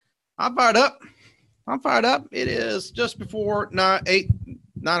I'm fired up. I'm fired up. It is just before 9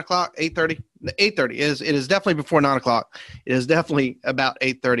 o'clock, 8:30. 8:30 it is definitely before 9 o'clock. It is definitely about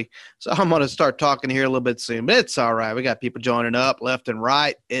 8:30. So I'm going to start talking here a little bit soon, but it's all right. We got people joining up left and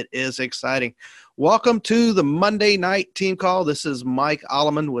right. It is exciting. Welcome to the Monday night team call. This is Mike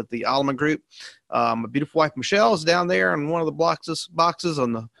Alleman with the Alleman Group. My beautiful wife Michelle is down there in one of the boxes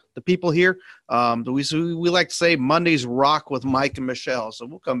on the people here. We like to say Mondays rock with Mike and Michelle. So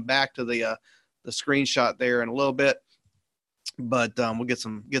we'll come back to the screenshot there in a little bit, but we'll get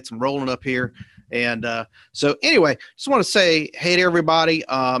some rolling up here. And so anyway, just want to say hey to everybody.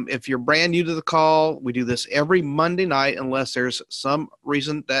 If you're brand new to the call, we do this every Monday night unless there's some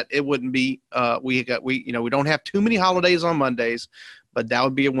reason that it wouldn't be. We don't have too many holidays on Mondays, but that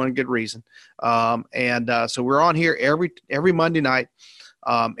would be one good reason. So we're on here every Monday night.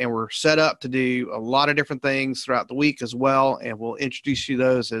 And we're set up to do a lot of different things throughout the week as well. And we'll introduce you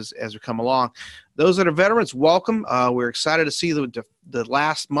those as we come along. Those that are veterans, welcome. We're excited to see the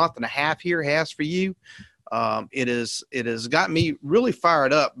last month and a half here has for you. It has got me really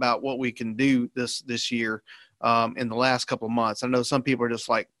fired up about what we can do this year in the last couple of months. I know some people are just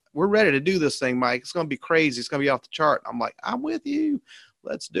like, we're ready to do this thing, Mike. It's going to be crazy. It's going to be off the chart. I'm like, I'm with you.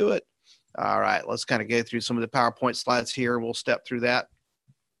 Let's do it. All right. Let's kind of go through some of the PowerPoint slides here. We'll step through that.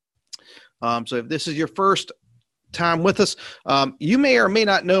 So if this is your first time with us, you may or may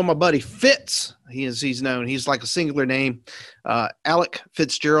not know my buddy Fitz. He's known. He's like a singular name. Alec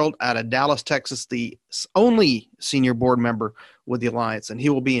Fitzgerald out of Dallas, Texas, the only senior board member with the Alliance. And he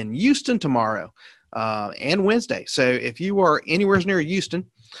will be in Houston tomorrow and Wednesday. So if you are anywhere near Houston,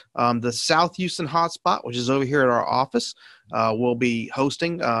 the South Houston hotspot, which is over here at our office, will be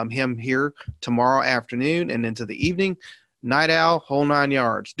hosting him here tomorrow afternoon and into the evening. Night Owl, whole 9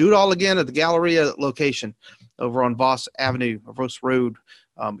 yards. Do it all again at the Galleria location over on Voss Avenue, Voss Road,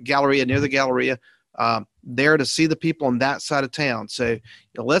 Galleria, near the Galleria, there to see the people on that side of town. So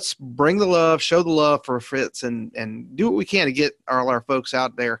let's bring the love, show the love for Fritz, and do what we can to get all our folks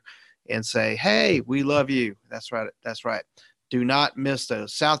out there and say, hey, we love you. That's right. That's right. Do not miss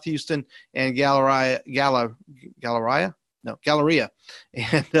those. South Houston and Galleria.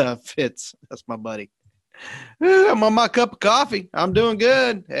 And Fitz, that's my buddy. I'm on my cup of coffee. I'm doing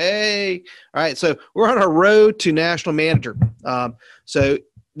good. Hey. All right. So we're on our road to national manager. So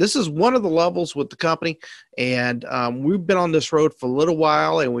this is one of the levels with the company. And we've been on this road for a little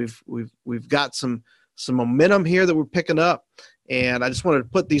while, and we've got some momentum here that we're picking up. And I just wanted to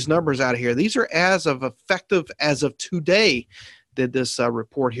put these numbers out of here. These are effective as of today. Did this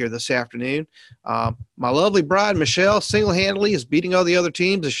report here this afternoon. My lovely bride, Michelle, single-handedly is beating all the other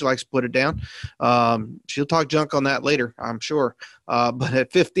teams, as she likes to put it down. She'll talk junk on that later, I'm sure. But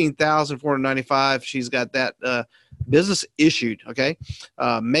at 15,495, she's got that business issued, okay?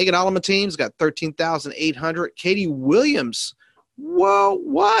 Megan Alleman team's got 13,800. Katie Williams, whoa,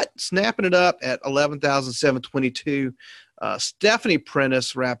 what? Snapping it up at 11,722. Stephanie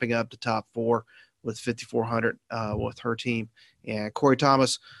Prentice wrapping up the top four with 5,400 with her team. And Corey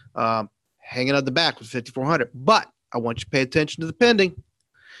Thomas hanging at the back with 5,400. But I want you to pay attention to the pending.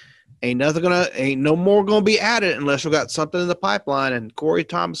 Ain't no more gonna be added unless we got something in the pipeline. And Corey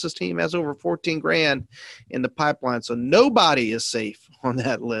Thomas's team has over 14 grand in the pipeline, so nobody is safe on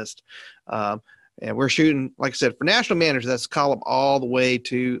that list. And we're shooting, like I said, for national manager. That's column all the way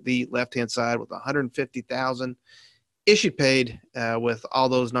to the left-hand side with 150,000. Issued paid with all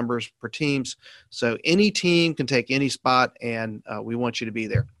those numbers per teams. So any team can take any spot, and we want you to be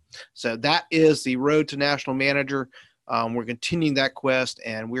there. So that is the road to national manager. We're continuing that quest,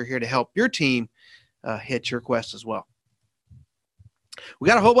 and we're here to help your team hit your quest as well. We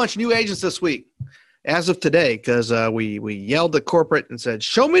got a whole bunch of new agents this week as of today because we yelled at corporate and said,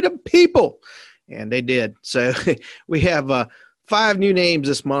 show me the people, and they did. So we have 5 new names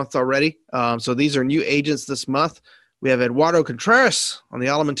this month already. So these are new agents this month. We have Eduardo Contreras on the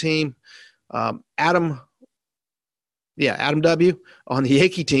Alleman team, Adam W. on the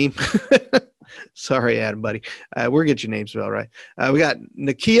Yankee team. Sorry, Adam, buddy. We'll get your name spelled right. We got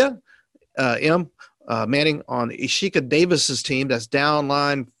Nakia M. Manning on Ishika Davis's team. That's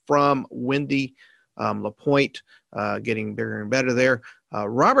downline from Wendy LaPointe, getting bigger and better there.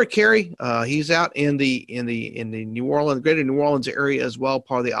 Robert Carey, he's out in the New Orleans, greater New Orleans area as well,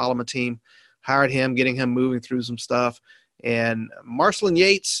 part of the Alleman team. Hired him, getting him moving through some stuff. And Marcelin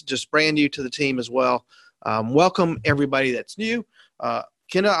Yates, just brand new to the team as well. Welcome, everybody that's new.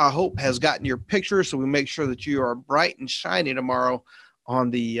 Kenna, I hope, has gotten your picture, so we make sure that you are bright and shiny tomorrow on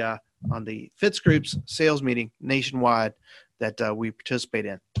the Fitz Group's sales meeting nationwide that we participate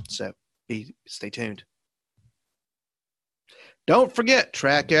in. So stay tuned. Don't forget,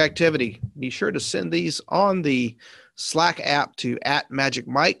 track your activity. Be sure to send these on the Slack app to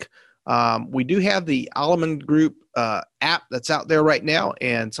 @MagicMike. We do have the Alleman Group app that's out there right now,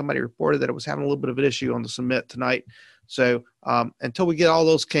 and somebody reported that it was having a little bit of an issue on the submit tonight. So until we get all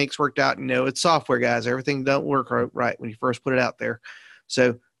those kinks worked out, it's software, guys. Everything don't work right when you first put it out there.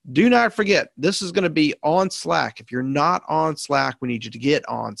 So do not forget, this is going to be on Slack. If you're not on Slack, we need you to get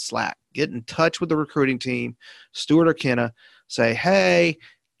on Slack. Get in touch with the recruiting team, Stuart or Kenna. Say, hey,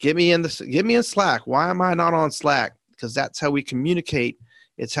 get me in Slack. Why am I not on Slack? Because that's how we communicate.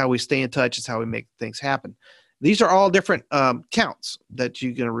 It's how we stay in touch. It's how we make things happen. These are all different counts that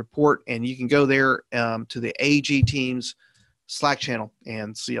you're going to report, and you can go there to the AG team's Slack channel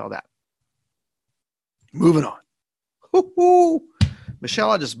and see all that. Moving on. Woo-hoo.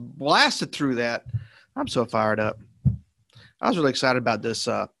 Michelle, I just blasted through that. I'm so fired up. I was really excited about this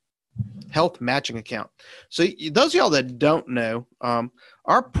health matching account. So those of y'all that don't know,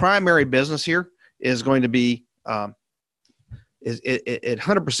 our primary business here is going to be it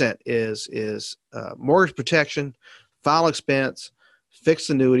 100% is mortgage protection, file expense, fixed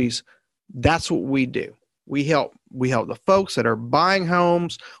annuities. That's what we do. We help the folks that are buying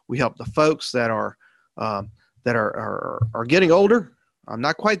homes. We help the folks that are getting older. I'm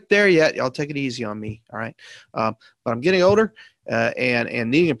not quite there yet. Y'all take it easy on me, all right? But I'm getting older and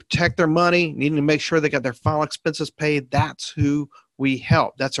needing to protect their money, needing to make sure they got their final expenses paid. That's who we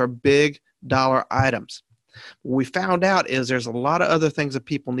help. That's our big dollar items. What we found out is there's a lot of other things that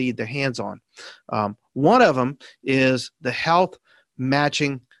people need their hands on. One of them is the health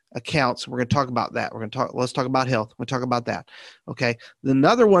matching accounts. We're going to talk about that. Let's talk about health. We'll talk about that. Okay.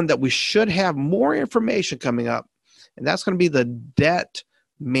 Another one that we should have more information coming up, and that's going to be the debt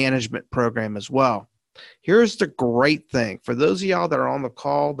management program as well. Here's the great thing for those of y'all that are on the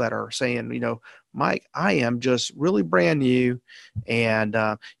call that are saying, Mike, I am just really brand new. And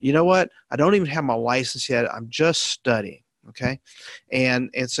you know what? I don't even have my license yet. I'm just studying. Okay. And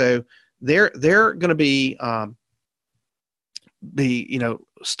so they're going to be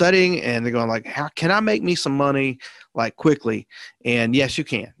studying, and they're going like, how can I make me some money like quickly? And yes, you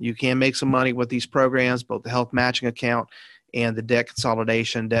can make some money with these programs, both the health matching account and the debt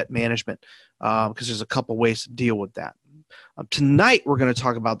consolidation, debt management, because there's a couple ways to deal with that. Tonight, we're going to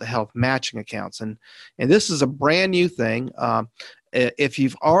talk about the health matching accounts, and this is a brand new thing. If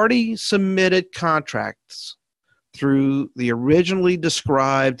you've already submitted contracts through the originally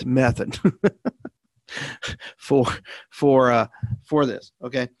described method for this,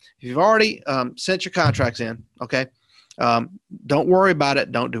 okay, if you've already sent your contracts in, okay, don't worry about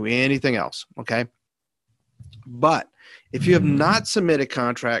it. Don't do anything else, okay? But if you have not submitted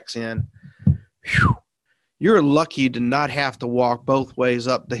contracts in, you're lucky to not have to walk both ways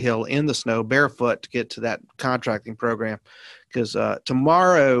up the hill in the snow barefoot to get to that contracting program, because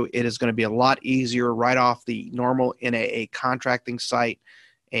tomorrow it is going to be a lot easier right off the normal NAA contracting site,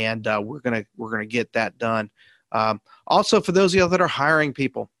 and we're gonna get that done. Also, for those of you that are hiring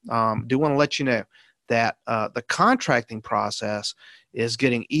people, do want to let you know that the contracting process is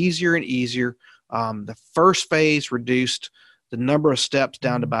getting easier and easier. The first phase reduced the number of steps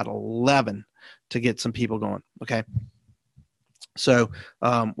down to about 11 to get some people going. Okay. So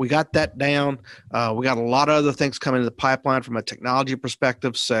we got that down. We got a lot of other things coming in the pipeline from a technology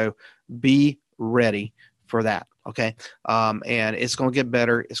perspective. So be ready for that. Okay. And it's going to get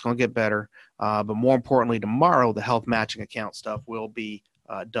better. It's going to get better. But more importantly, tomorrow, the health matching account stuff will be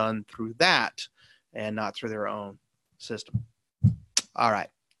done through that and not through their own system. All right.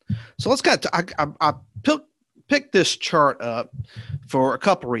 So let's get to, I picked this chart up for a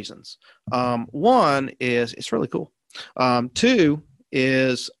couple reasons. One is it's really cool. Two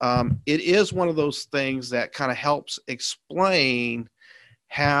is it is one of those things that kind of helps explain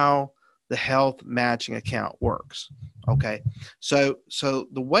how the health matching account works. Okay. So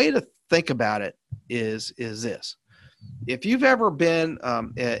the way to think about it is this. If you've ever been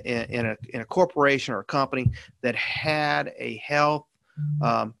in a corporation or a company that had a health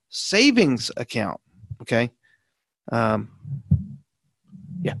savings account, okay, had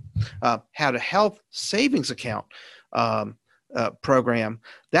a health savings account program,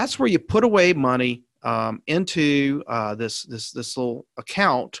 that's where you put away money into this little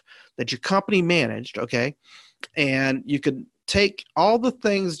account that your company managed, okay, and you could take all the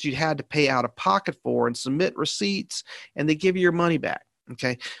things you had to pay out of pocket for and submit receipts, and they give you your money back.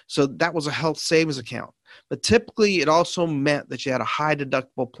 Okay. So that was a health savings account. But typically it also meant that you had a high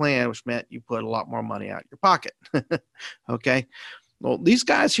deductible plan, which meant you put a lot more money out of your pocket. Okay. Well, these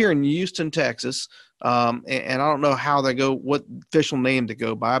guys here in Houston, Texas, and I don't know how they go, what official name to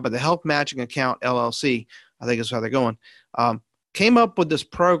go by, but the Health Matching Account LLC, I think is how they're going. came up with this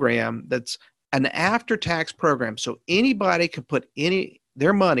program that's an after-tax program. So anybody can put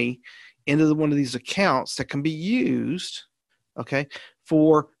their money into one of these accounts that can be used, okay,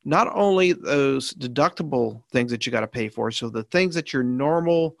 for not only those deductible things that you got to pay for, so the things that your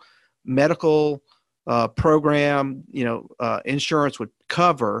normal medical program, insurance would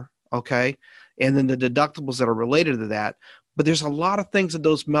cover, okay, and then the deductibles that are related to that. But there's a lot of things that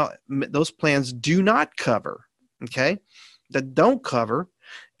those plans do not cover, okay, that don't cover,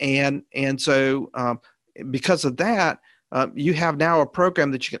 and so because of that, you have now a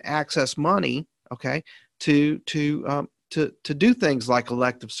program that you can access money, okay, to do things like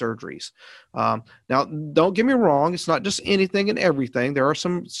elective surgeries. Now, don't get me wrong; it's not just anything and everything. There are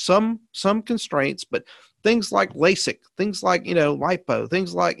some constraints, but things like LASIK, things like lipo,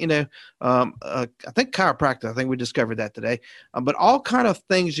 things like I think chiropractic. I think we discovered that today. But all kind of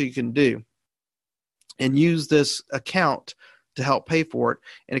things you can do and use this account to help pay for it.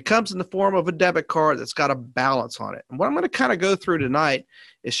 And it comes in the form of a debit card that's got a balance on it. And what I'm going to kind of go through tonight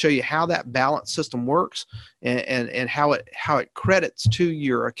is show you how that balance system works and how it credits to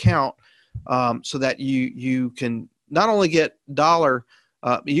your account, so that you can not only get you're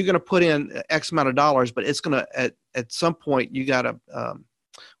going to put in X amount of dollars, but it's going to, at some point, you got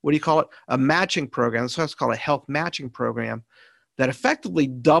what do you call it? A matching program. So it's called a health matching program that effectively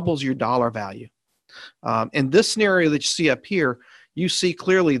doubles your dollar value. In this scenario that you see up here, you see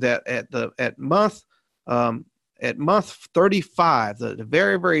clearly that at month 35, the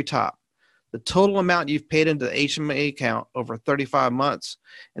very, very top, the total amount you've paid into the HMA account over 35 months,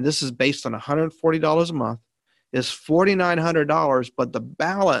 and this is based on $140 a month, is $4,900, but the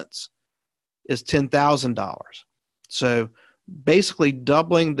balance is $10,000. So basically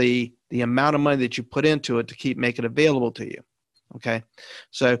doubling the amount of money that you put into it to keep making it available to you. Okay,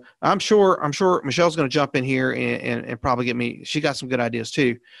 so I'm sure Michelle's going to jump in here and probably she got some good ideas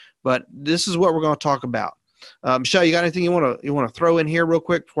too, but this is what we're going to talk about. Michelle, you got anything you want to throw in here real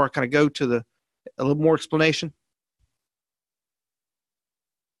quick before I kind of go to a little more explanation?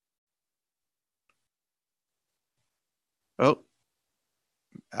 Oh,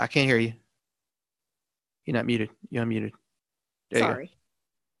 I can't hear you. You're not muted. You're unmuted. Sorry.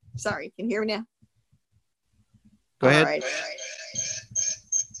 Can you hear me now? Go ahead. Right.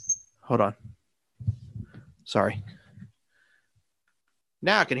 Hold on. Sorry.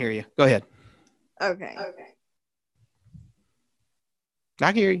 Now I can hear you. Go ahead. Okay. I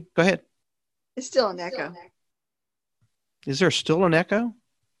can hear you. Go ahead. It's still an echo. Is there still an echo?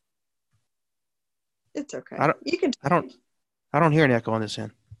 It's okay. I don't hear an echo on this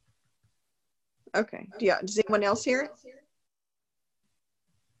end. Okay. Does anyone else hear it?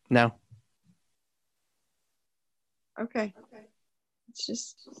 No. Okay. It's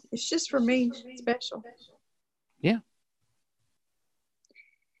just for me special. Yeah.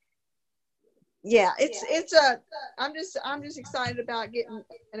 Yeah, I'm just excited about getting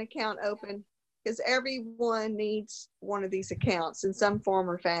an account open, because everyone needs one of these accounts in some form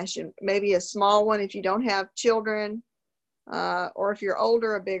or fashion. Maybe a small one if you don't have children, or if you're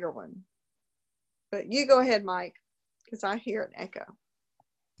older, a bigger one. But you go ahead, Mike, because I hear an echo.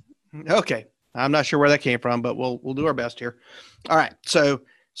 Okay. I'm not sure where that came from, but we'll do our best here. All right. So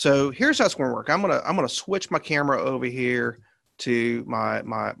here's how it's going to work. I'm gonna switch my camera over here to my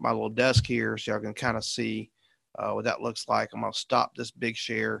little desk here, so y'all can kind of see what that looks like. I'm gonna stop this big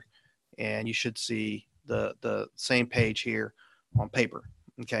share, and you should see the same page here on paper.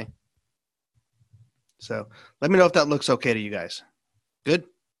 Okay. So let me know if that looks okay to you guys. Good.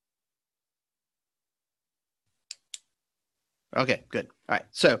 Okay, good. All right.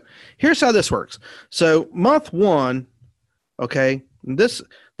 So here's how this works. So month one, okay,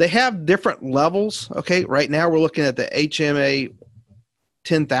 they have different levels. Okay. Right now we're looking at the HMA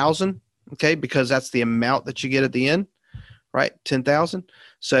 10,000. Okay. Because that's the amount that you get at the end, right? 10,000.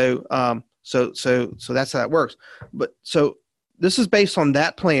 So that's how that works. But so this is based on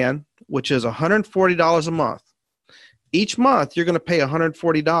that plan, which is $140 a month. Each month you're going to pay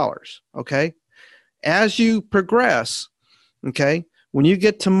 $140. Okay. As you progress, okay, when you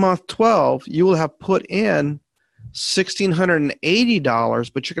get to month 12, you will have put in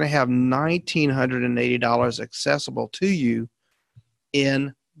 $1,680, but you're going to have $1,980 accessible to you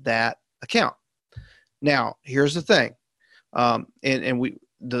in that account. Now, here's the thing.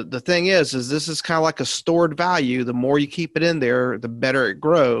 The thing is this is kind of like a stored value. The more you keep it in there, the better it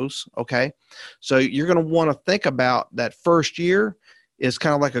grows. Okay. So you're going to want to think about that first year is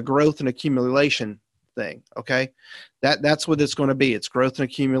kind of like a growth and accumulation thing. Okay. That's what it's going to be. It's growth and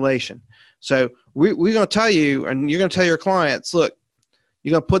accumulation. So we're going to tell you, and you're going to tell your clients, look,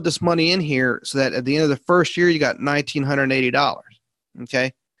 you're going to put this money in here so that at the end of the first year, you got $1,980.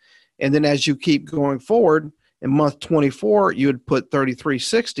 Okay. And then as you keep going forward in month 24, you would put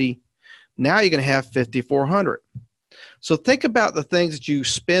 3,360. Now you're going to have 5,400. So think about the things that you're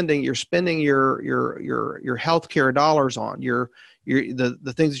spending your healthcare dollars on,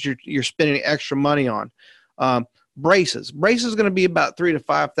 the things that you're spending extra money on. Braces is going to be about $3,000 to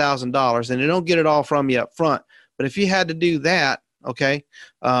 $5,000, and they don't get it all from you up front. But if you had to do that, okay,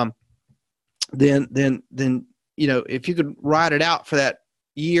 then if you could ride it out for that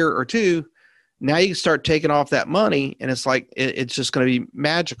year or two, now you can start taking off that money, and it's like it's just going to be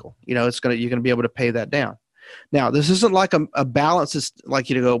magical. You're going to be able to pay that down. Now, this isn't like a balance. It's like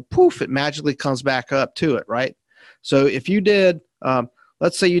you to go poof, it magically comes back up to it, right? So if you did,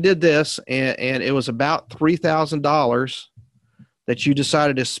 let's say you did this, and it was about $3,000 that you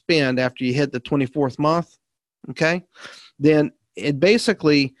decided to spend after you hit the 24th month, okay, then it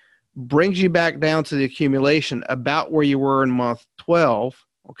basically brings you back down to the accumulation about where you were in month 12,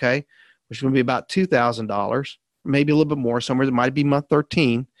 okay, which is going to be about $2,000, maybe a little bit more. Somewhere that might be month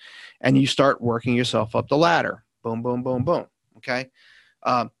 13, and you start working yourself up the ladder. Boom, boom, boom, boom. Okay,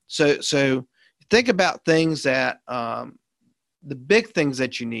 so think about things that the big things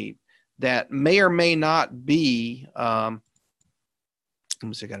that you need that may or may not be. Let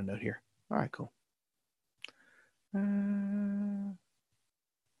me see. I got a note here. All right, cool.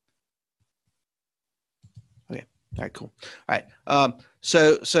 Okay. All right, cool. All right.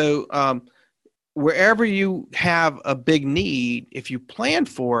 So wherever you have a big need, if you plan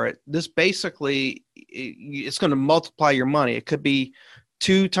for it, this basically, it's going to multiply your money. It could be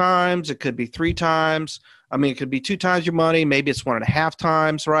 2 times, it could be 3 times. I mean, it could be 2 times your money. Maybe it's 1.5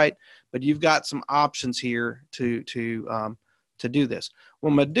 times, right? But you've got some options here to do this. What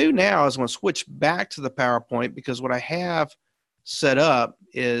I'm going to do now is I'm going to switch back to the PowerPoint, because what I have set up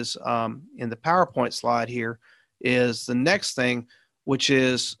is in the PowerPoint slide here is the next thing, which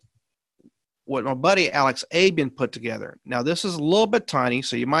is what my buddy Alex Abian put together. Now, this is a little bit tiny,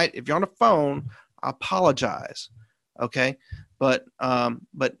 so you might, if you're on a phone, I apologize. Okay, but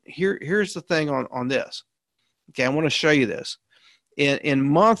here's the thing on this. Okay, I want to show you this. In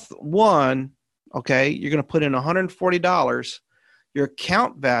month 1, okay, you're going to put in $140. Your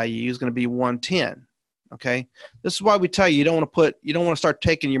account value is going to be $110. Okay, this is why we tell you you don't want to start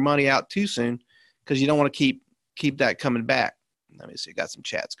taking your money out too soon, because you don't want to keep that coming back. Let me see. Got some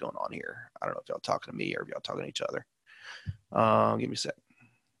chats going on here. I don't know if y'all talking to me or if y'all talking to each other. Give me a sec.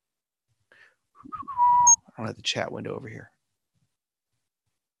 I don't have the chat window over here.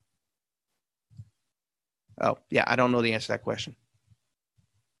 Oh, yeah. I don't know the answer to that question.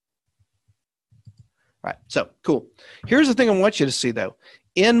 All right. So cool. Here's the thing I want you to see, though.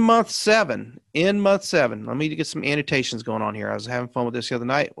 In month 7, let me get some annotations going on here. I was having fun with this the other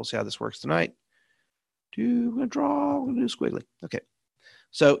night. We'll see how this works tonight. We're going to draw. We're going to do squiggly. Okay.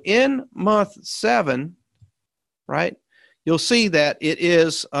 So in month 7, right, you'll see that it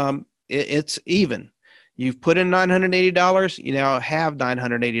is it's even. You've put in $980. You now have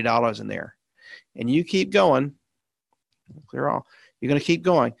 $980 in there, and you keep going. Clear all. You're going to keep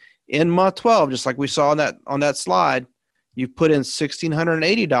going. In month 12, just like we saw on that slide, you've put in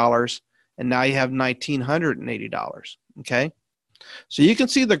 $1,680, and now you have $1,980. Okay. So you can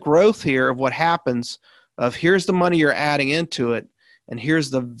see the growth here of what happens. Of here's the money you're adding into it, and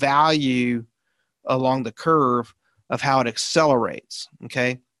here's the value along the curve of how it accelerates,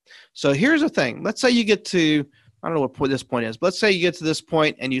 okay? So here's the thing. Let's say you get to, I don't know what this point is, but let's say you get to this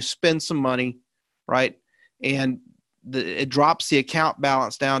point and you spend some money, right? And it drops the account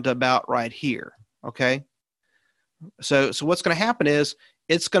balance down to about right here, okay? So what's going to happen is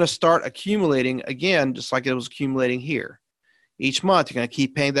it's going to start accumulating again, just like it was accumulating here. Each month, you're going to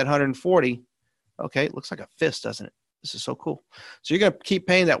keep paying that $140. Okay, it looks like a fist, doesn't it? This is so cool. So you're going to keep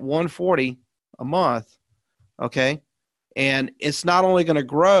paying that $140 a month, okay? And it's not only going to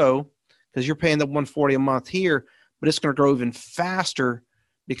grow because you're paying the $140 a month here, but it's going to grow even faster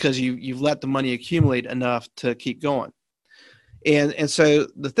because you've let the money accumulate enough to keep going. And so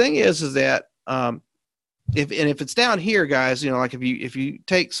the thing is that if it's down here, guys, like if you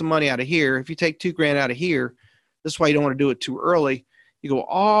take some money out of here, if you take $2,000 out of here, this is why you don't want to do it too early. You go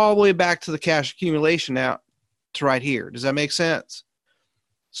all the way back to the cash accumulation out to right here. Does that make sense?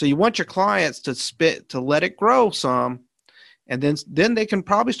 So you want your clients to let it grow some, and then they can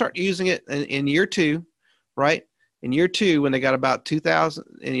probably start using it in year 2, right? In year 2, when they got about 2,000,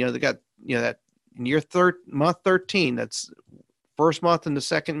 and they got that in month 13, that's first month in the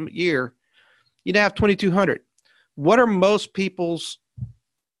second year, you'd have 2,200. What are most people's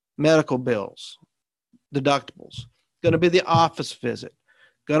medical bills, deductibles? Going to be the office visit,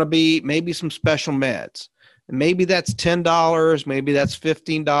 going to be maybe some special meds. And maybe that's $10, maybe that's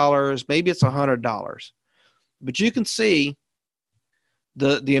 $15, maybe it's $100. But you can see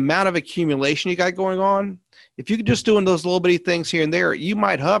the amount of accumulation you got going on. If you're just doing those little bitty things here and there, you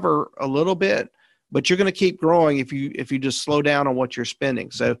might hover a little bit, but you're going to keep growing if you just slow down on what you're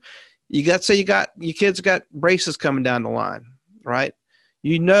say you got your kids got braces coming down the line, right?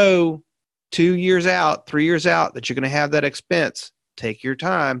 2 years out, 3 years out that you're going to have that expense. Take your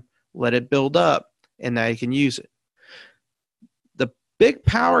time, let it build up, and now you can use it. The big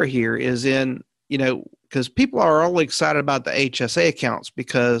power here is in, because people are only excited about the HSA accounts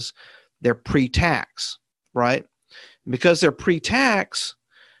because they're pre-tax, right? And because they're pre-tax,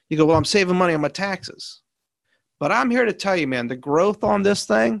 you go, well, I'm saving money on my taxes. But I'm here to tell you, man, the growth on this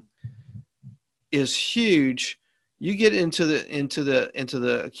thing is huge. You get into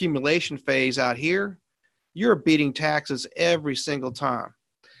the accumulation phase out here, you're beating taxes every single time.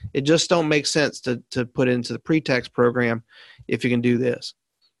 It just don't make sense to put into the pre-tax program if you can do this.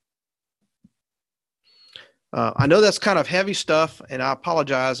 I know that's kind of heavy stuff, and I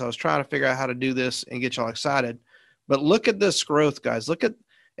apologize. I was trying to figure out how to do this and get y'all excited. But look at this growth, guys. Look at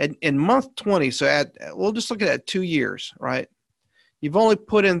in month 20. So we'll just look at that 2 years, right? You've only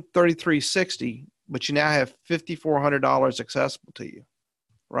put in $3,360, but you now have $5,400 accessible to you,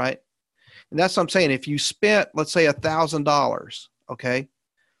 right? And that's what I'm saying. If you spent, let's say, $1,000, okay,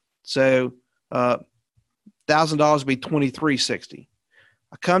 so $1,000 would be $2,360.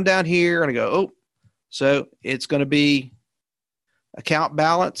 I come down here and I go, oh, so it's going to be account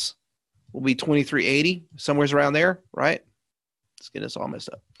balance will be $2,380, somewhere around there, right? Let's get this all messed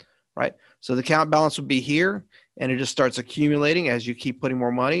up, right? So the account balance would be here, and it just starts accumulating as you keep putting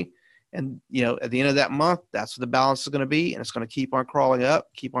more money. And, at the end of that month, that's what the balance is going to be, and it's going to keep on crawling up,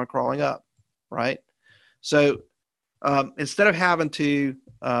 right? So instead of having to,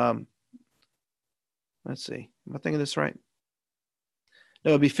 let's see, am I thinking this right?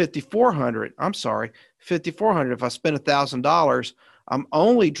 No, it'd be $5,400. I'm sorry, $5,400. If I spend $1,000, I'm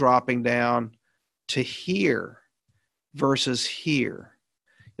only dropping down to here versus here.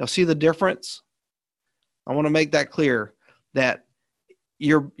 You'll see the difference. I want to make that clear that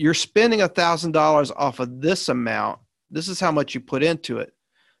you're spending $1,000 off of this amount. This is how much you put into it.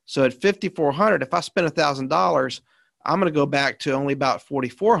 So at $5,400, if I spend $1,000, I'm going to go back to only about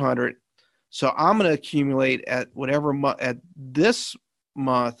 $4,400. So I'm going to accumulate at whatever at this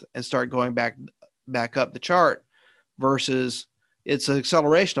month and start going back up the chart, versus it's an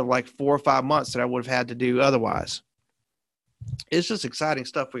acceleration of like 4 or 5 months that I would have had to do otherwise. It's just exciting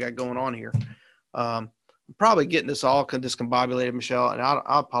stuff we got going on here. I'm probably getting this all discombobulated, Michelle, and I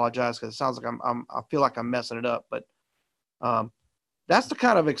apologize because it sounds like I feel like I'm messing it up, but that's the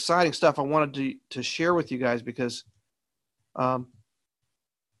kind of exciting stuff I wanted to share with you guys, because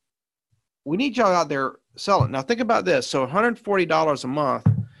we need y'all out there selling. Now think about this. So $140 a month,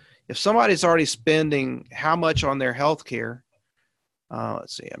 if somebody's already spending how much on their health care,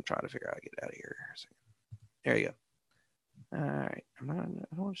 let's see, I'm trying to figure out how to get out of here. There you go. All right. I don't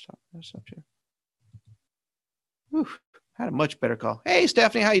want to stop here. Whew, had a much better call. Hey,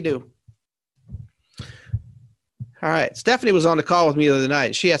 Stephanie, how you do? All right. Stephanie was on the call with me the other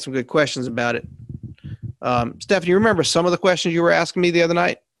night. She had some good questions about it. Stephanie, you remember some of the questions you were asking me the other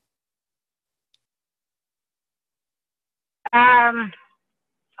night?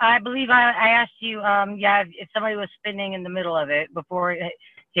 I believe I asked you, if somebody was spending in the middle of it before it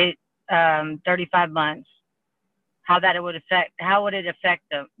hit 35 months, how would it affect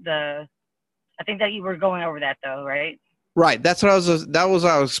the I think that you were going over that though, right? Right. That's what I was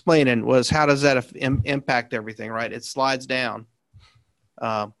explaining, was how does that impact everything, right? It slides down.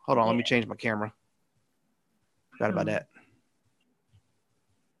 Hold on. Let me change my camera. Forgot about that.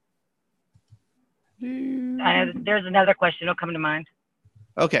 There's another question that'll come to mind.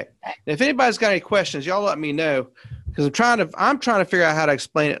 Okay. If anybody's got any questions, y'all let me know, because I'm trying to figure out how to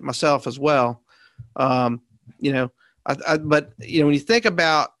explain it myself as well. But when you think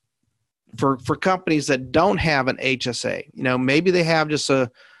about for companies that don't have an HSA, maybe they have just a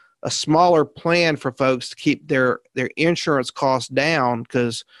smaller plan for folks to keep their insurance costs down,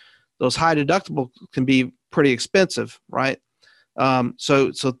 because those high deductible can be pretty expensive, right? So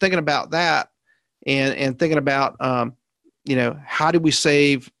thinking about that and thinking about, how do we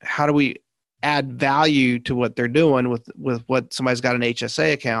save? How do we add value to what they're doing with what somebody's got an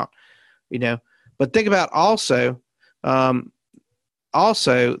HSA account, But think about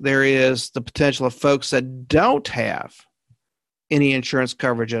also there is the potential of folks that don't have any insurance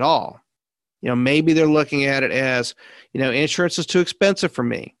coverage at all. Maybe they're looking at it as, insurance is too expensive for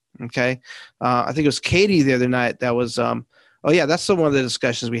me. Okay. I think it was Katie the other night that was Oh yeah, that's one of the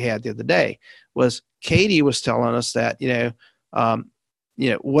discussions we had the other day. Was Katie was telling us that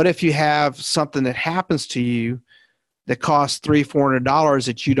what if you have something that happens to you that costs $300-400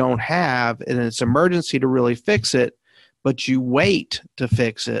 that you don't have, and it's emergency to really fix it, but you wait to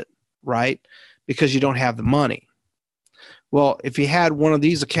fix it, right? Because you don't have the money. Well, if you had one of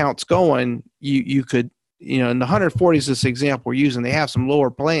these accounts going, you could, in the 140s, this example we're using, they have some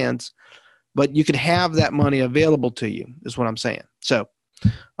lower plans, but you could have that money available to you, is what I'm saying. So,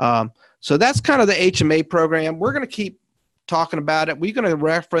 so that's kind of the HMA program. We're going to keep talking about it. We're going to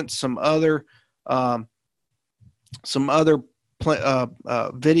reference some other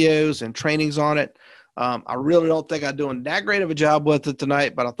videos and trainings on it. I really don't think I'm doing that great of a job with it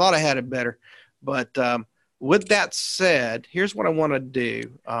tonight, but I thought I had it better. But with that said, here's what I want to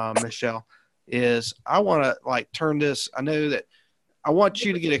do, Michelle, is I want to turn this. I know that I want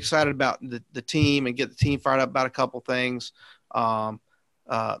you to get excited about the team and get the team fired up about a couple things.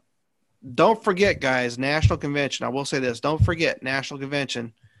 Don't forget, guys, National Convention. I will say this. Don't forget, National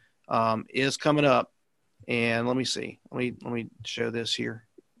Convention is coming up. And let me see. Let me show this here.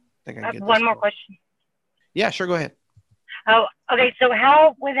 I think I I can have get one more question. Yeah, sure. Go ahead. Oh, okay. So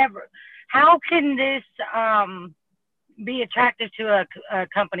how can this be attractive to a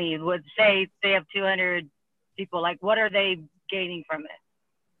company? Would say they have 200 people. Like, what are they gaining from it?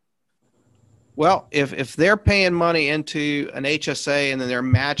 Well, if they're paying money into an HSA and then they're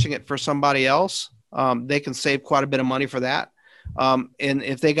matching it for somebody else, they can save quite a bit of money for that. And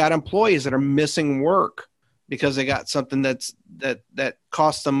if they got employees that are missing work because they got something that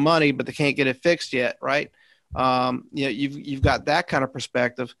costs them money, but they can't get it fixed yet, right? You've got that kind of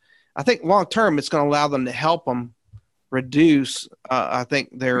perspective. I think long term, it's going to allow them to help them reduce. I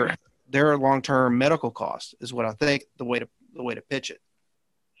think their long term medical costs is what I think the way to pitch it.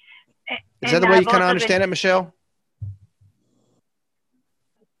 Is that the way you kind of understand it, Michelle?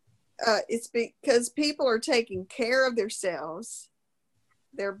 It's because people are taking care of themselves.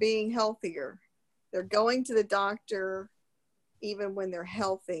 They're being healthier. They're going to the doctor even when they're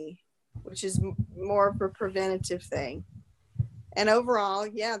healthy, which is more of a preventative thing. And overall,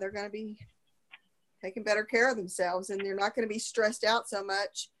 yeah, they're going to be taking better care of themselves, and they're not going to be stressed out so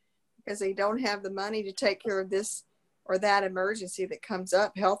much because they don't have the money to take care of this or that emergency that comes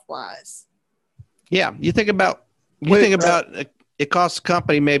up health-wise. Yeah, you think about it costs the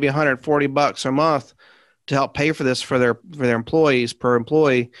company maybe $140 a month to help pay for this for their employees per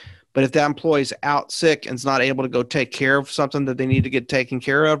employee. But if that employee's out sick and is not able to go take care of something that they need to get taken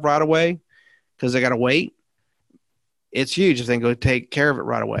care of right away because they got to wait, it's huge if they can go take care of it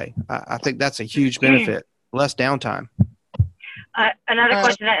right away. I think that's a huge benefit, less downtime. Another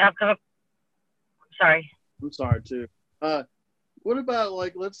question that I've come up. Sorry. I'm sorry too. What about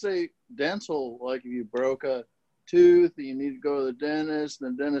let's say dental, if you broke a tooth and you need to go to the dentist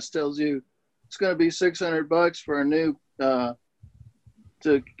and the dentist tells you it's going to be $600 for a new,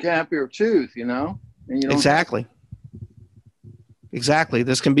 to cap your tooth, and you don't Exactly.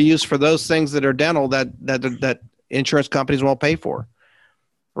 This can be used for those things that are dental that insurance companies won't pay for.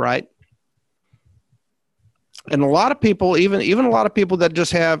 Right. And a lot of people, even a lot of people that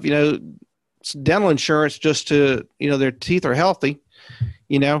just have, dental insurance just to, their teeth are healthy,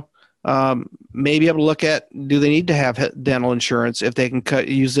 may be able to look at, do they need to have dental insurance if they can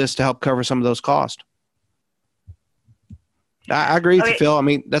use this to help cover some of those costs? I agree with you, Phil. I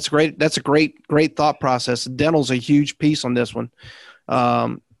mean, that's great. That's a great thought process. Dental's a huge piece on this one.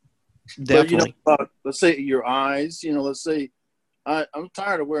 Definitely. But, let's say your eyes, let's say I'm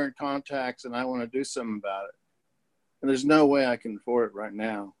tired of wearing contacts and I want to do something about it. And there's no way I can afford it right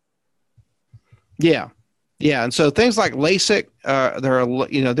now. Yeah. Yeah. And so things like LASIK,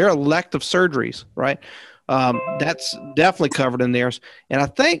 they're elective surgeries, right? That's definitely covered in theirs. And I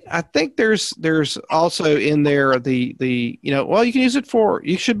think there's also in there you can use it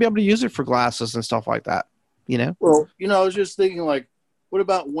you should be able to use it for glasses and stuff like that, Well, I was just thinking what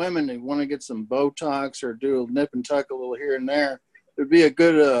about women who want to get some Botox or do a nip and tuck a little here and there? It'd be a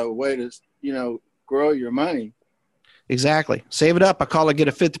good way to, grow your money. Exactly. Save it up. I call it get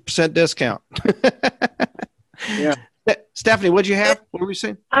a 50% discount. Yeah. Stephanie, what'd you have? What were you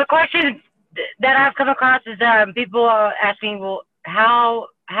saying? A question that I've come across is people are asking, well, how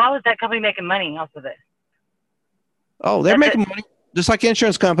is that company making money off of it? Oh, they're making money just like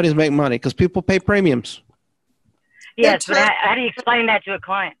insurance companies make money because people pay premiums. Yes, but how do you explain that to a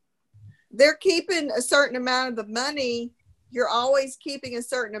client? They're keeping a certain amount of the money. You're always keeping a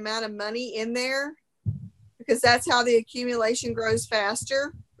certain amount of money in there because that's how the accumulation grows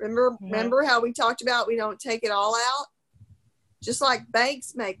faster. Remember how we talked about we don't take it all out? Just like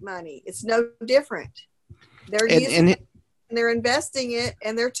banks make money. It's no different. They're using and they're investing it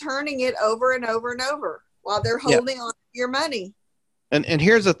and they're turning it over and over and over while they're Yeah. holding on to your money. And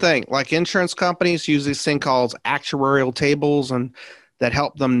here's the thing, like insurance companies use this thing called actuarial tables, and that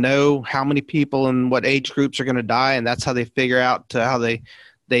help them know how many people and what age groups are going to die. And that's how they figure out how they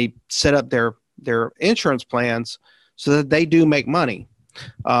set up their insurance plans so that they do make money.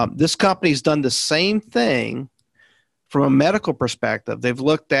 This company's done the same thing from a medical perspective. They've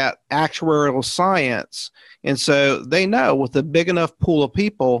looked at actuarial science. And so they know with a big enough pool of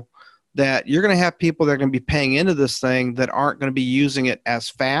people that you're going to have people that are going to be paying into this thing that aren't going to be using it as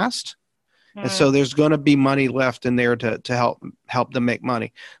fast. And so there's going to be money left in there to help them make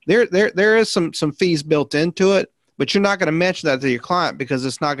money. There is some fees built into it, but you're not going to mention that to your client because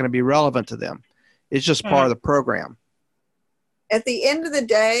it's not going to be relevant to them. It's just part of the program. At the end of the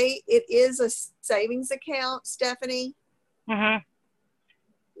day, it is a savings account, Stephanie, like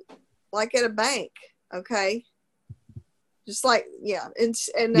at a bank. Okay. Just like, yeah. And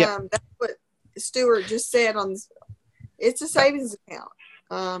that's what Stuart just said it's a savings account.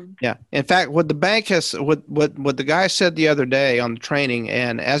 Yeah. In fact, what the bank has, what the guy said the other day on the training,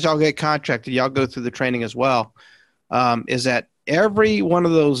 and as y'all get contracted, y'all go through the training as well, is that every one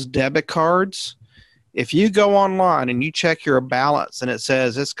of those debit cards, if you go online and you check your balance and it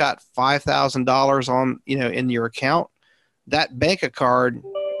says it's got $5,000 on, in your account, that bank card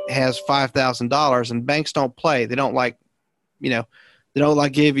has $5,000, and banks don't play. They don't like, they don't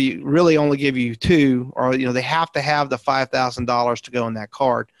like really only give you two, or, they have to have the $5,000 to go in that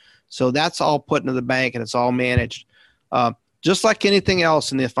card. So that's all put into the bank and it's all managed. Just like anything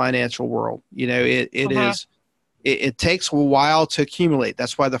else in the financial world, it takes a while to accumulate.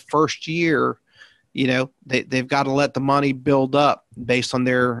 That's why the first year, they've got to let the money build up based on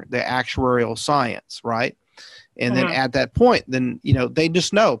their actuarial science. Right. And then at that point, then, they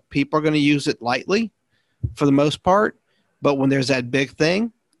just know people are going to use it lightly for the most part. But when there's that big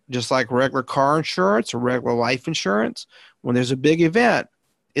thing, just like regular car insurance or regular life insurance, when there's a big event,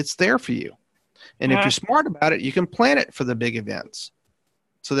 it's there for you. And if you're smart about it, you can plan it for the big events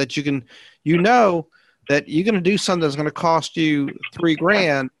so that you can, that you're going to do something that's going to cost you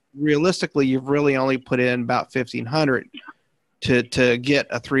 $3,000. Realistically, you've really only put in about $1,500 to get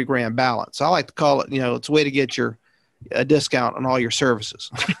a $3,000 balance. I like to call it, it's a way to get a discount on all your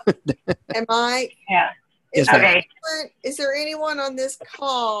services. Am I? Yeah. Is Yes, there anyone on this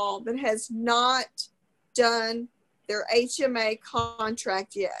call that has not done their HMA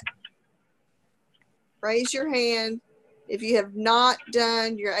contract yet? Raise your hand if you have not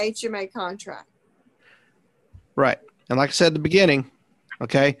done your HMA contract. Right. And like I said at the beginning,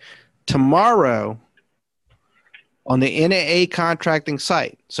 okay, tomorrow on the NAA contracting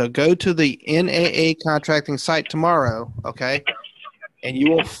site. So go to the NAA contracting site tomorrow, okay, and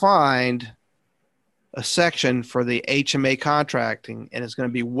you will find a section for the HMA contracting, and it's going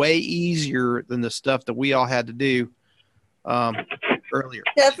to be way easier than the stuff that we all had to do earlier.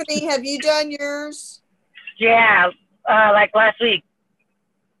 Stephanie, have you done yours? Yeah, like last week.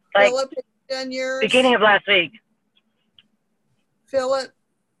 Like Philip, have you done yours? beginning of last week. Philip,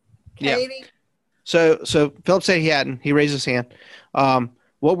 Katie? Yeah. So Philip said he hadn't. He raised his hand.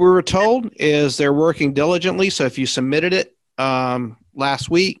 What we were told is they're working diligently. So if you submitted it last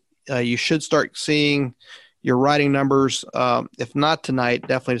week, you should start seeing your writing numbers. If not tonight,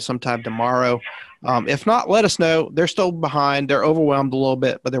 definitely sometime tomorrow. If not, let us know. They're still behind. They're overwhelmed a little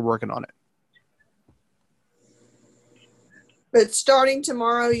bit, but they're working on it. But starting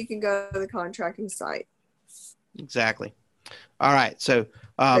tomorrow, you can go to the contracting site. Exactly. All right. So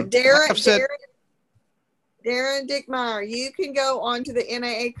Darren Dickmeyer, you can go onto the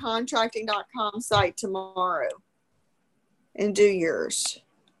NAAcontracting.com site tomorrow and do yours.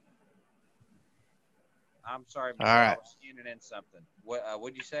 I'm sorry, all right. I was scanning in something.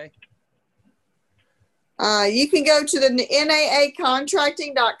 What'd you say? You can go to the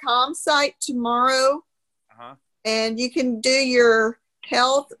NAAcontracting.com site tomorrow, and you can do your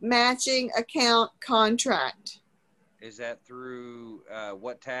health matching account contract. Is that through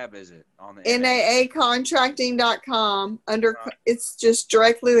what tab is it on the NAAcontracting.com under it's just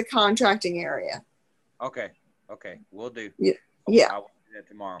directly the contracting area. Okay, we'll do. Yeah. I will do that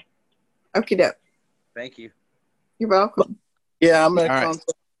tomorrow. Okay, doke. Thank you. You're welcome. Yeah, I'm gonna All right.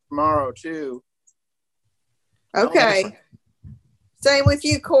 contact tomorrow too. Okay. Same with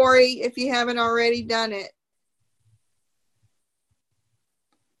you, Corey, if you haven't already done it.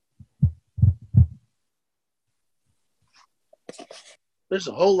 There's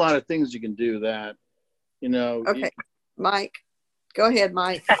a whole lot of things you can do that, Okay. Mike. Go ahead,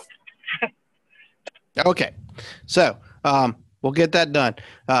 Mike. Okay. So We'll get that done.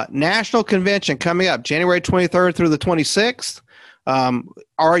 National convention coming up January 23rd through the 26th.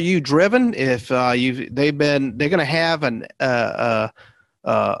 Are you driven? If they're going to have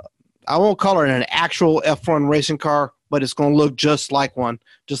I won't call it an actual F1 racing car, but it's going to look just like one,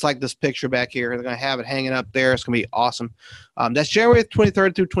 just like this picture back here. They're going to have it hanging up there. It's going to be awesome. That's January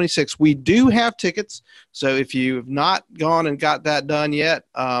 23rd through 26th. We do have tickets. So if you've not gone and got that done yet,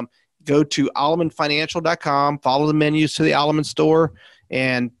 go to allemanfinancial.com, follow the menus to the Alleman store,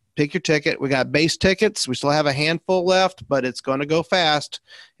 and pick your ticket. We got base tickets. We still have a handful left, but it's going to go fast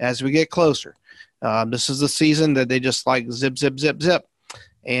as we get closer. This is the season that they just like zip, zip, zip, zip.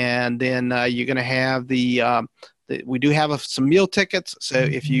 And then you're going to have we do have some meal tickets. So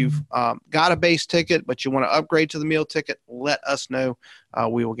if you've got a base ticket, but you want to upgrade to the meal ticket, let us know.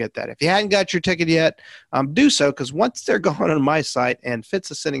 We will get that. If you hadn't got your ticket yet, do so, because once they're gone on my site, and Fitz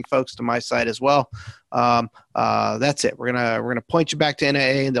is sending folks to my site as well, that's it. We're gonna point you back to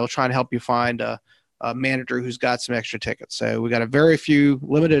NAA, and they'll try and help you find a manager who's got some extra tickets. So we got a very few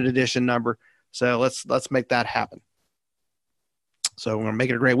limited edition number. So let's make that happen. So we're going to make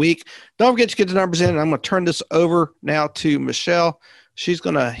it a great week. Don't forget to get the numbers in. And I'm going to turn this over now to Michelle. She's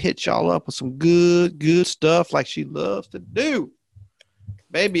going to hit y'all up with some good stuff like she loves to do.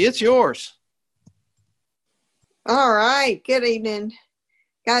 Baby, it's yours. All right. Good evening,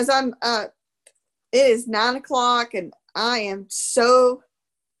 guys. It is 9:00 and I am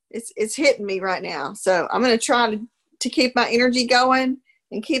it's hitting me right now. So I'm going to try to keep my energy going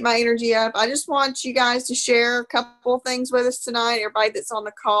and keep my energy up. I just want you guys to share a couple of things with us tonight, everybody that's on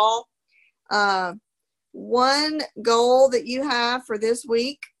the call. One goal that you have for this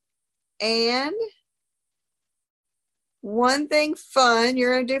week, and one thing fun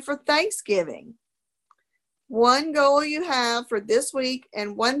you're going to do for Thanksgiving. One goal you have for this week,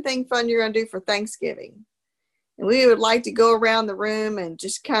 and one thing fun you're going to do for Thanksgiving. And we would like to go around the room and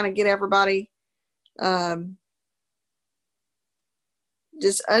just kind of get everybody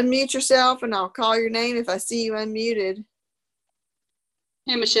just unmute yourself, and I'll call your name if I see you unmuted.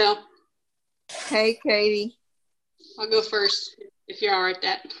 Hey, Michelle. Hey, Katie. I'll go first if you're all right with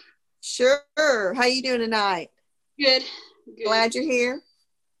that. Sure. How you doing tonight? Good. Glad you're here.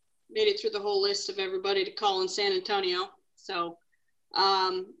 Made it through the whole list of everybody to call in San Antonio. So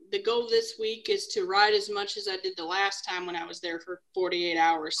the goal this week is to ride as much as I did the last time when I was there for 48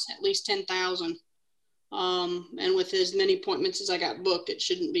 hours, at least 10,000. And with as many appointments as I got booked, it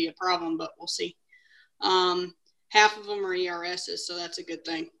shouldn't be a problem, but we'll see. Half of them are ERSs, so that's a good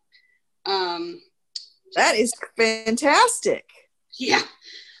thing. That is fantastic. Yeah,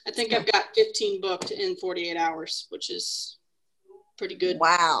 I think I've got 15 booked in 48 hours, which is pretty good.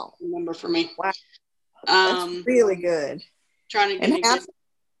 Wow. Number for me. Wow. That's really good. Trying to get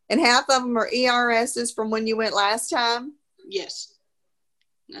half of them are ERSs from when you went last time? Yes,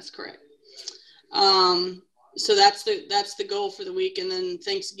 that's correct. So that's the goal for the week. And then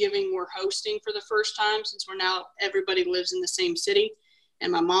Thanksgiving, we're hosting for the first time since everybody lives in the same city,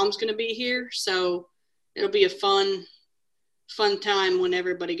 and my mom's going to be here. So it'll be a fun time when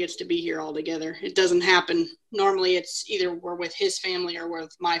everybody gets to be here all together. It doesn't happen. Normally it's either we're with his family or we're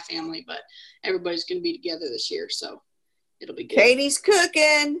with my family, but everybody's going to be together this year. So it'll be good. Katie's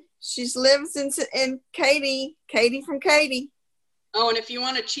cooking. She lives in Katie from Katie. Oh, and if you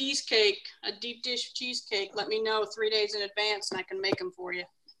want a cheesecake, a deep dish cheesecake, let me know 3 days in advance and I can make them for you.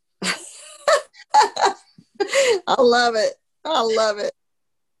 I love it.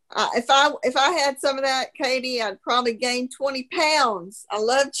 If I had some of that, Katie, I'd probably gain 20 pounds. I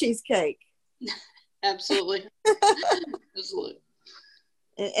love cheesecake. Absolutely. Absolutely.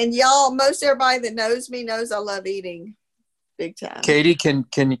 And y'all, most everybody that knows me knows I love eating big time. Katie, can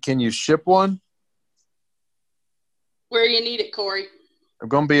you ship one? Where you need it, Corey? I'm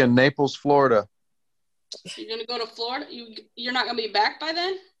going to be in Naples, Florida. You're going to go to Florida? You're not going to be back by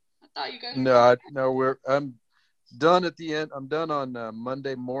then? I thought you guys were. I'm done at the end. I'm done on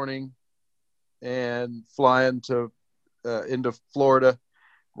Monday morning and flying into Florida.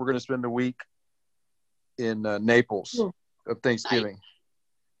 We're going to spend a week in Naples of Thanksgiving.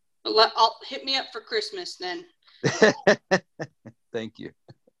 I'll hit me up for Christmas then. Thank you.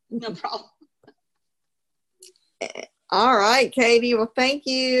 No problem. All right, Katie. Well, thank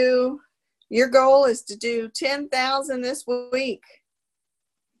you. Your goal is to do 10,000 this week.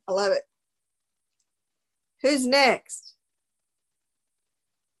 I love it. Who's next?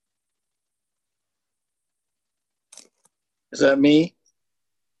 Is that me?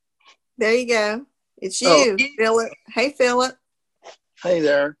 There you go. It's you, Philip. Hey, Philip. Hey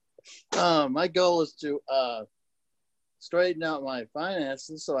there. My goal is to straighten out my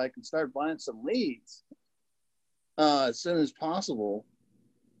finances so I can start buying some leads. as soon as possible.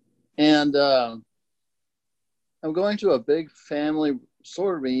 And I'm going to a big family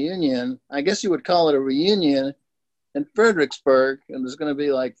sort of reunion. I guess you would call it a reunion in Fredericksburg, and there's going to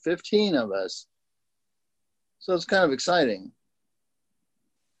be like 15 of us. So it's kind of exciting.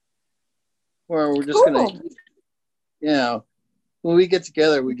 Where we're just going to, when we get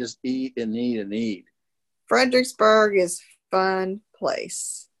together, we just eat and eat and eat. Fredericksburg is a fun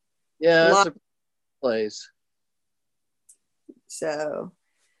place. Yeah, it's a place. So,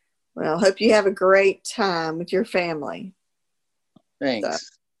 well, hope you have a great time with your family.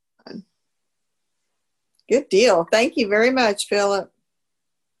 Thanks. So, good deal. Thank you very much, Philip.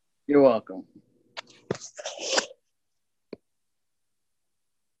 You're welcome.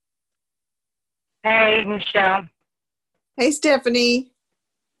 Hey, Michelle. Hey, Stephanie.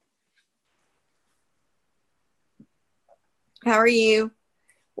 How are you?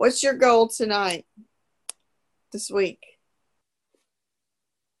 What's your goal tonight, this week?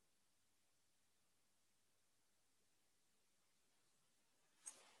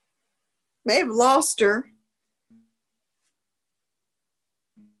 May have lost her.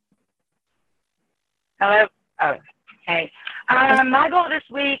 Hello. Oh, hey. My goal this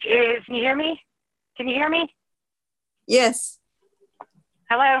week is. Can you hear me? Can you hear me? Yes.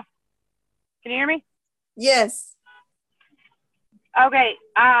 Hello. Can you hear me? Yes. Okay.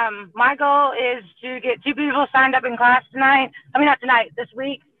 My goal is to get 2 people signed up in class tonight. I mean, not tonight. This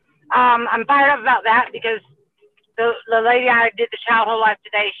week. I'm fired up about that because the lady I did the Child Whole Life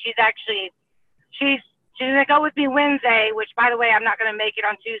today, she's gonna go with me Wednesday. Which, by the way, I'm not gonna make it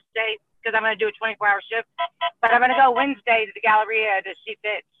on Tuesday because I'm gonna do a 24-hour shift. But I'm gonna go Wednesday to the Galleria to see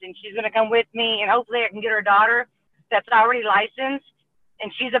Fitz, and she's gonna come with me, and hopefully I can get her daughter that's already licensed,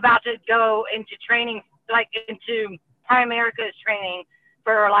 and she's about to go into training, like into Primerica's training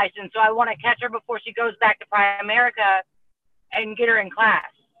for her license. So I want to catch her before she goes back to Primerica and get her in class.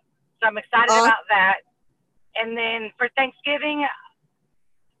 So I'm excited about that. And then for Thanksgiving,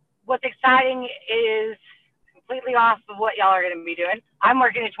 what's exciting is completely off of what y'all are going to be doing. I'm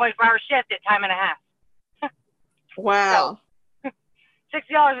working a 24-hour shift at time and a half. Wow. So,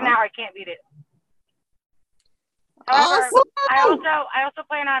 $60 an hour, I can't beat it. However, awesome. I also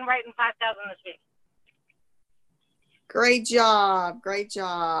plan on writing 5,000 this week. Great job. Great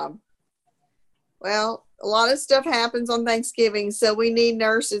job. Well, a lot of stuff happens on Thanksgiving, so we need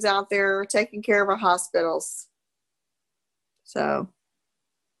nurses out there taking care of our hospitals. So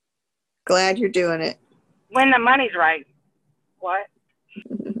glad you're doing it. When the money's right. What?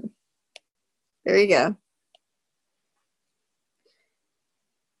 There you go.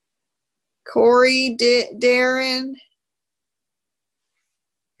 Corey, Darren,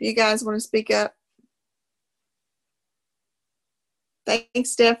 you guys want to speak up?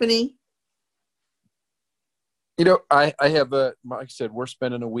 Thanks, Stephanie. You know, I have like I said, we're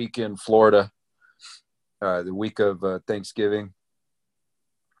spending a week in Florida, the week of Thanksgiving.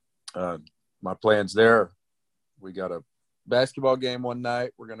 My plans there, we got a basketball game one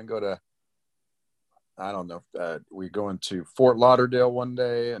night. We're going to go to, I don't know, we're going to Fort Lauderdale one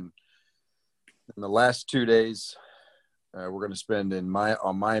day. And in the last 2 days, we're going to spend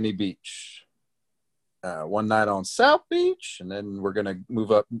on Miami Beach. One night on South Beach, and then we're going to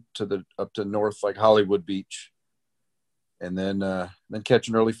move up to north, like Hollywood Beach. And then catch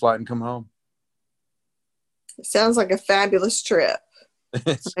an early flight and come home. It sounds like a fabulous trip.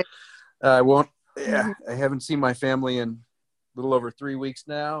 I won't. Yeah, I haven't seen my family in a little over 3 weeks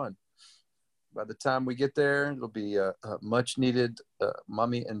now, and by the time we get there, it'll be a much needed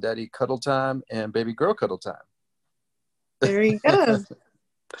mommy and daddy cuddle time and baby girl cuddle time. There you go.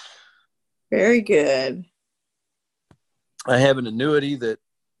 Very good. I have an annuity that,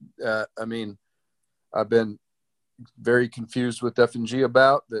 I've been very confused with F&G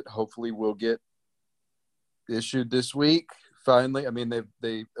about that. Hopefully will get issued this week. Finally, I mean,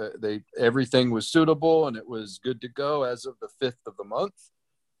 they everything was suitable and it was good to go as of the 5th of the month,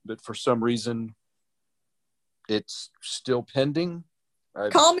 but for some reason, it's still pending.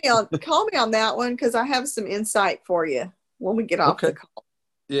 Call me on that one because I have some insight for you when we get off the call.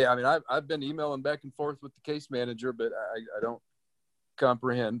 Yeah, I mean, I've been emailing back and forth with the case manager, but I don't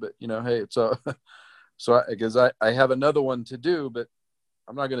comprehend. But hey, it's so because I have another one to do, but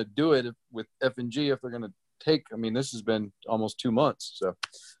I'm not going to do it with F&G if they're going to take. I mean, this has been almost 2 months, so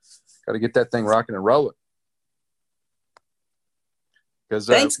got to get that thing rocking and rolling. Because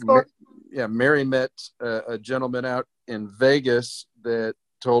Mary met a gentleman out in Vegas that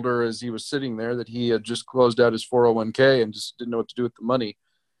told her as he was sitting there that he had just closed out his 401k and just didn't know what to do with the money.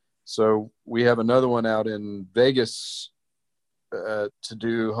 So we have another one out in Vegas to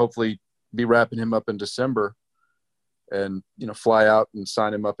do, hopefully be wrapping him up in December. and fly out and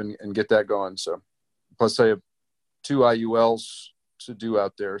sign him up and get that going. So plus I have 2 IULs to do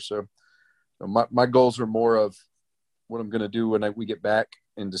out there. So my goals are more of what I'm going to do when we get back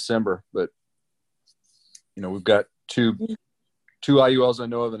in December. But we've got two IULs I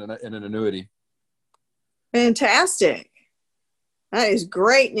know of and an annuity. Fantastic. That is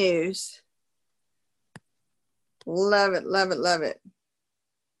great news. Love it, love it, love it.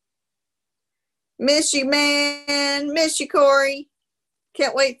 Miss you, man. Miss you, Corey.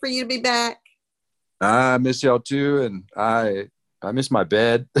 Can't wait for you to be back. I miss y'all too, and I miss my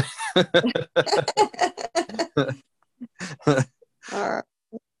bed. All right.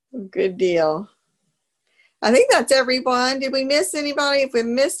 Good deal. I think that's everyone. Did we miss anybody? If we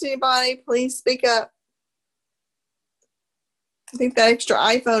missed anybody, please speak up. I think that extra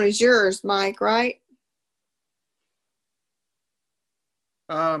iPhone is yours, Mike, right?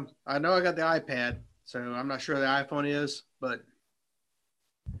 I know I got the iPad, so I'm not sure the iPhone is, but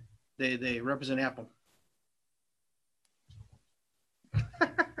they represent Apple.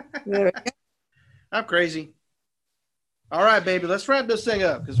 There we go. I'm crazy. All right, baby, let's wrap this thing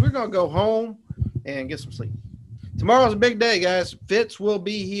up because we're going to go home and get some sleep. Tomorrow's a big day, guys. Fitz will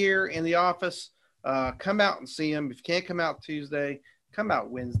be here in the office. Come out and see him. If you can't come out Tuesday, come out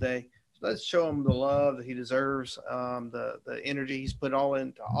Wednesday. Let's show him the love that he deserves, the energy he's put all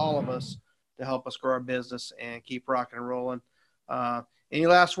into all of us to help us grow our business and keep rocking and rolling. Any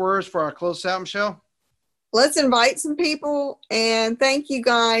last words for our close out, Michelle? Let's invite some people, and thank you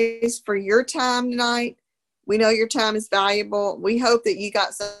guys for your time tonight. We know your time is valuable. We hope that you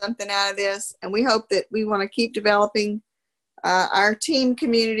got something out of this, and we hope that we want to keep developing our team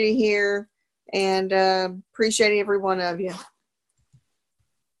community here, and appreciate every one of you. All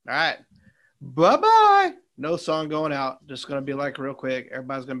right. Bye-bye. No song going out. Just going to be like real quick.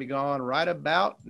 Everybody's going to be gone right about